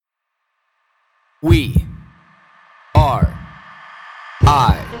We are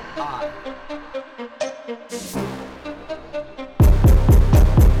I.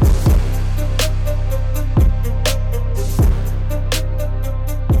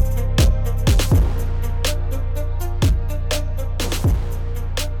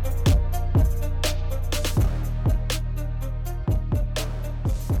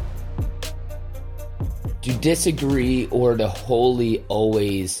 To disagree or to wholly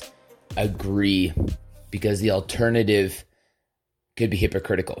always agree, because the alternative could be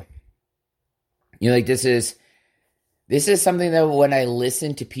hypocritical. This is something that when I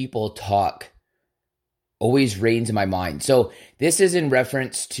listen to people talk always reigns in my mind. So this is in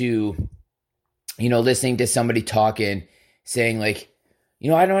reference to, listening to somebody talking, saying I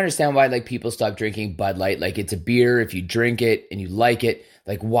don't understand why people stop drinking Bud Light. It's a beer. If you drink it and you like it,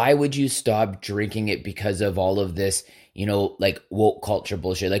 why would you stop drinking it because of all of this, woke culture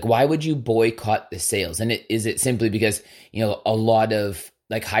bullshit? Why would you boycott the sales? And is it simply because, a lot of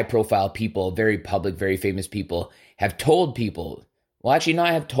high profile people, very public, very famous people have told people, well, actually not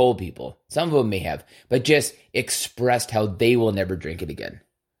have told people, some of them may have, but just expressed how they will never drink it again.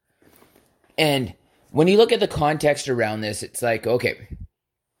 And when you look at the context around this, it's okay,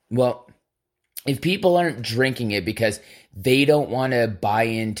 well, if people aren't drinking it because they don't want to buy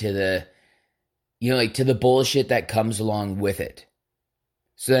into the, to the bullshit that comes along with it.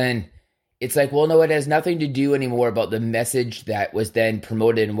 So then it's well, no, it has nothing to do anymore about the message that was then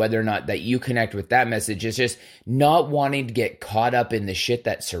promoted and whether or not that you connect with that message. It's just not wanting to get caught up in the shit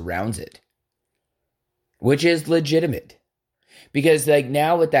that surrounds it, which is legitimate. Because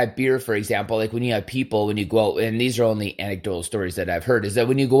now with that beer, for example, when you have people, when you go out, and these are only anecdotal stories that I've heard, is that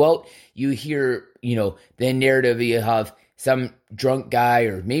when you go out, you hear, the narrative, you have some drunk guy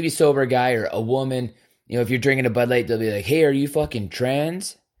or maybe sober guy or a woman, if you're drinking a Bud Light, they'll be like, hey, are you fucking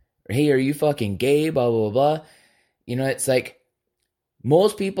trans? Or hey, are you fucking gay? Blah, blah, blah, blah. It's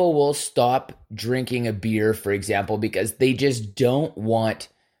most people will stop drinking a beer, for example, because they just don't want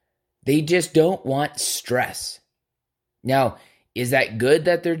stress. Now, is that good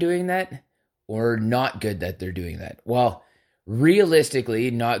that they're doing that or not good that they're doing that? Well, realistically,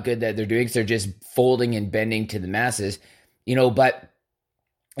 not good that they're doing because they're just folding and bending to the masses, but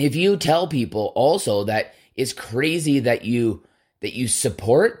if you tell people also that it's crazy that you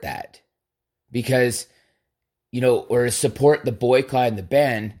support that because, or support the boycott and the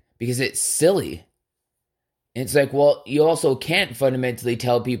ban because it's silly. And it's well, you also can't fundamentally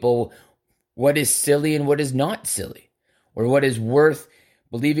tell people what is silly and what is not silly, or what is worth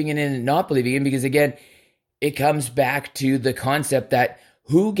believing in and not believing in, because again, it comes back to the concept that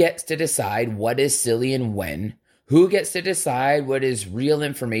who gets to decide what is silly and when, who gets to decide what is real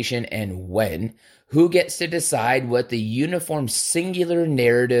information and when, who gets to decide what the uniform singular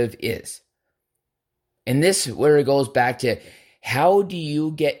narrative is. And this is where it goes back to, how do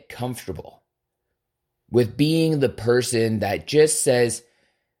you get comfortable with being the person that just says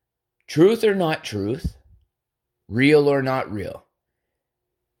truth or not truth, real or not real?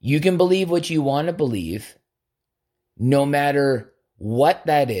 You can believe what you want to believe, no matter what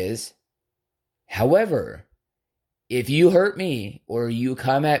that is. However, if you hurt me or you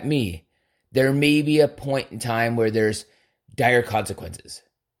come at me, there may be a point in time where there's dire consequences.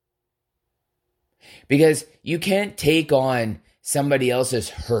 Because you can't take on somebody else's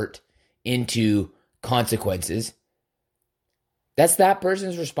hurt into consequences. That's that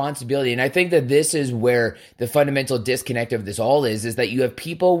person's responsibility. And I think that this is where the fundamental disconnect of this all is that you have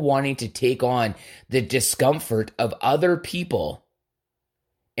people wanting to take on the discomfort of other people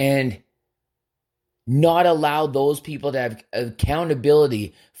and not allow those people to have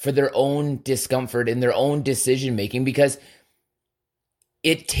accountability for their own discomfort and their own decision making, because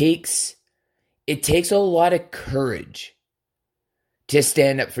it takes a lot of courage to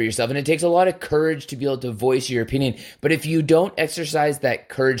stand up for yourself. And it takes a lot of courage to be able to voice your opinion. But if you don't exercise that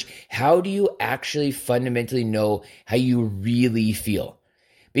courage, how do you actually fundamentally know how you really feel?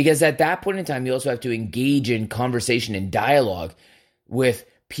 Because at that point in time, you also have to engage in conversation and dialogue with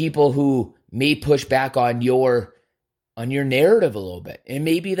people who may push back on your narrative a little bit. And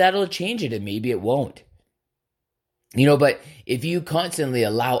maybe that'll change it and maybe it won't. But if you constantly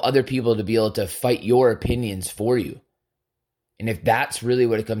allow other people to be able to fight your opinions for you, and if that's really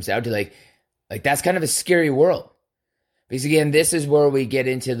what it comes down to, that's kind of a scary world. Because again, this is where we get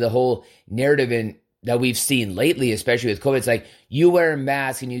into the whole narrative that we've seen lately, especially with COVID. It's you wear a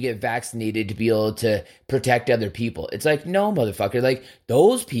mask and you get vaccinated to be able to protect other people. It's no, motherfucker.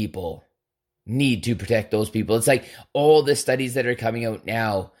 Those people need to protect those people. It's all the studies that are coming out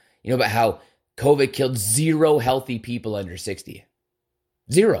now, about how COVID killed 0 healthy people under 60.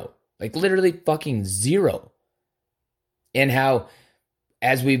 0. Like literally fucking zero. And how,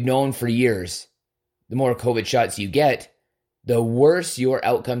 as we've known for years, the more COVID shots you get, the worse your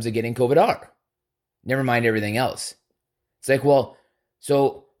outcomes of getting COVID are. Never mind everything else. It's like, well,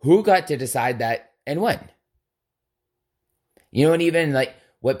 so who got to decide that and when? You know, and even like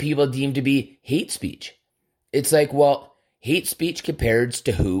what people deem to be hate speech. It's like, well, hate speech compared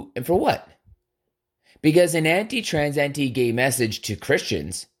to who and for what? Because an anti-trans, anti-gay message to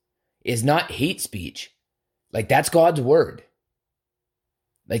Christians is not hate speech. Like, that's God's word.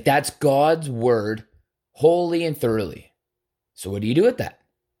 Like, that's God's word wholly and thoroughly. So what do you do with that?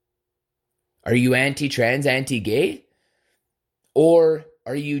 Are you anti-trans, anti-gay? Or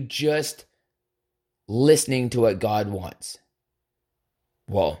are you just listening to what God wants?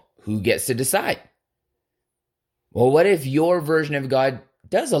 Well, who gets to decide? Well, what if your version of God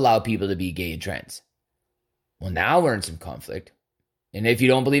does allow people to be gay and trans? Well, now we're in some conflict. And if you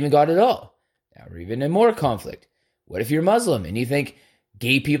don't believe in God at all, now we're even in more conflict. What if you're Muslim and you think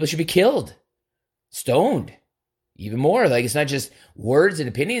gay people should be killed, stoned, even more? Like, it's not just words and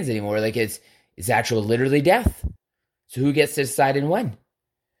opinions anymore. Like, it's actual literally death. So who gets to decide and when?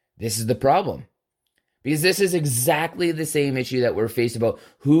 This is the problem. Because this is exactly the same issue that we're faced about.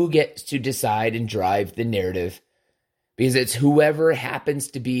 Who gets to decide and drive the narrative? Because it's whoever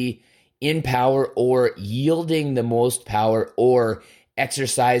happens to be in power or yielding the most power or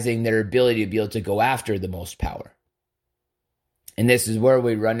exercising their ability to be able to go after the most power. And this is where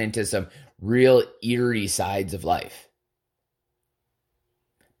we run into some real eerie sides of life.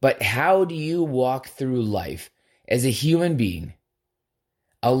 But how do you walk through life as a human being,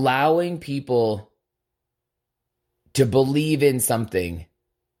 allowing people to believe in something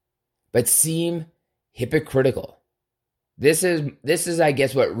but seem hypocritical? This is, I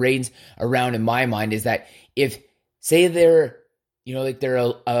guess, what reigns around in my mind is that if, say they're,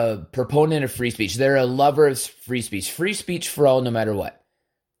 they're a proponent of free speech, they're a lover of free speech for all, no matter what.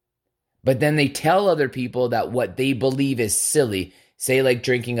 But then they tell other people that what they believe is silly, say like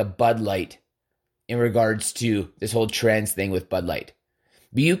drinking a Bud Light in regards to this whole trans thing with Bud Light.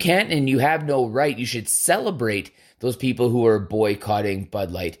 But you can't and you have no right. You should celebrate those people who are boycotting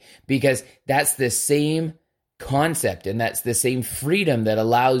Bud Light because that's the same concept and that's the same freedom that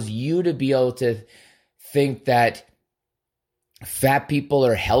allows you to be able to think that fat people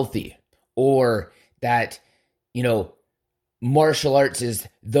are healthy or that, martial arts is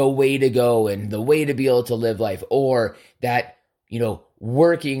the way to go and the way to be able to live life, or that,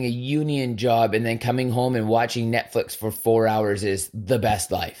 working a union job and then coming home and watching Netflix for 4 hours is the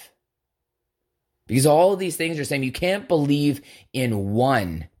best life. Because all of these things are saying you can't believe in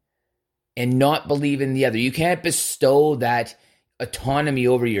one and not believe in the other. You can't bestow that autonomy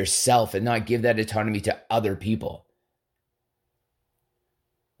over yourself and not give that autonomy to other people.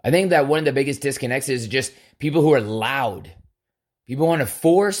 I think that one of the biggest disconnects is just people who are loud. People want to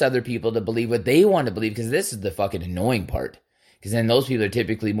force other people to believe what they want to believe because this is the fucking annoying part. Because then those people are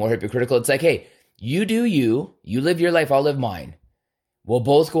typically more hypocritical. It's like, hey, you do you live your life, I'll live mine. We'll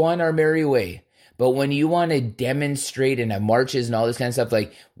both go on our merry way. But when you want to demonstrate and have marches and all this kind of stuff,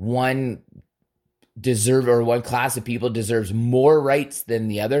 like one class of people deserves more rights than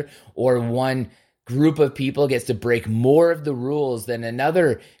the other, or one group of people gets to break more of the rules than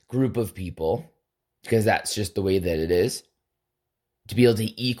another group of people, because that's just the way that it is, to be able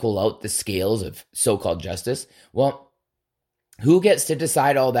to equal out the scales of so-called justice. Well, who gets to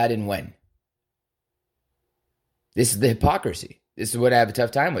decide all that and when? This is the hypocrisy. This is what I have a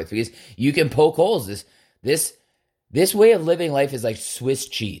tough time with, because you can poke holes. This way of living life is like Swiss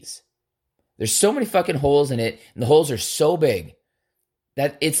cheese. There's so many fucking holes in it, and the holes are so big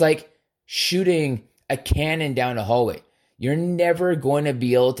that it's like shooting a cannon down a hallway. You're never going to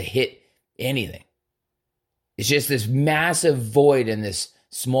be able to hit anything. It's just this massive void and this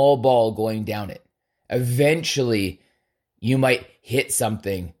small ball going down it. Eventually, you might hit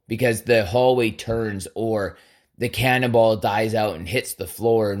something because the hallway turns or the cannonball dies out and hits the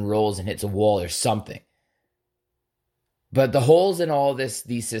floor and rolls and hits a wall or something. But the holes in all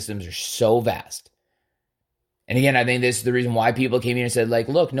these systems are so vast. And again, I think this is the reason why people came here and said, like,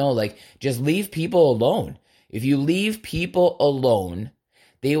 look, no, like, just leave people alone. If you leave people alone,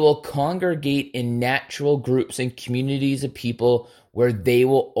 they will congregate in natural groups and communities of people where they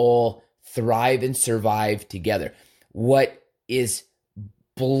will all thrive and survive together. What is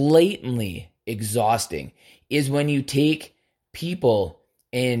blatantly exhausting is when you take people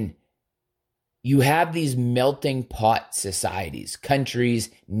and you have these melting pot societies, countries,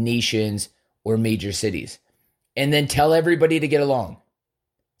 nations, or major cities, and then tell everybody to get along.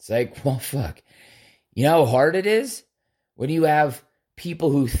 It's like, well, fuck. You know how hard it is when you have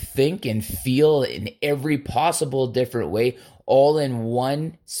people who think and feel in every possible different way, all in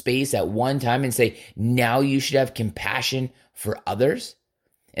one space at one time, and say, now you should have compassion for others.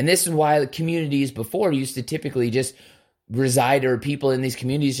 And this is why the communities before used to typically just reside, or people in these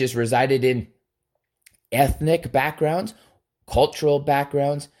communities just resided in ethnic backgrounds, cultural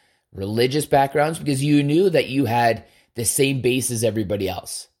backgrounds, religious backgrounds, because you knew that you had the same base as everybody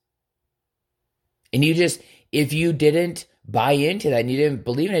else. And you just, if you didn't buy into that and you didn't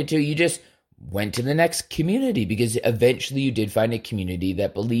believe in it too, you just went to the next community, because eventually you did find a community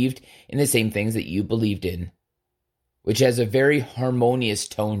that believed in the same things that you believed in, which has a very harmonious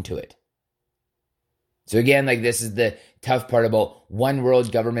tone to it. So again, like, this is the tough part about one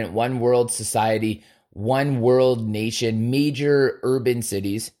world government, one world society, one world nation, major urban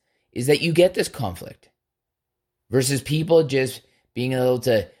cities, is that you get this conflict versus people just being able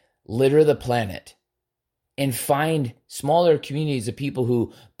to litter the planet and find smaller communities of people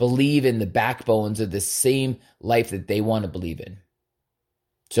who believe in the backbones of the same life that they want to believe in.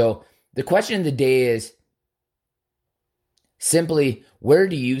 So the question of the day is simply, where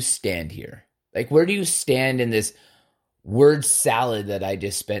do you stand here? Like, where do you stand in this word salad that I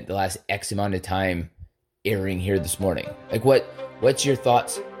just spent the last X amount of time airing here this morning? Like, what's your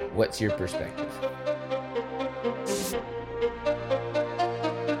thoughts? What's your perspective?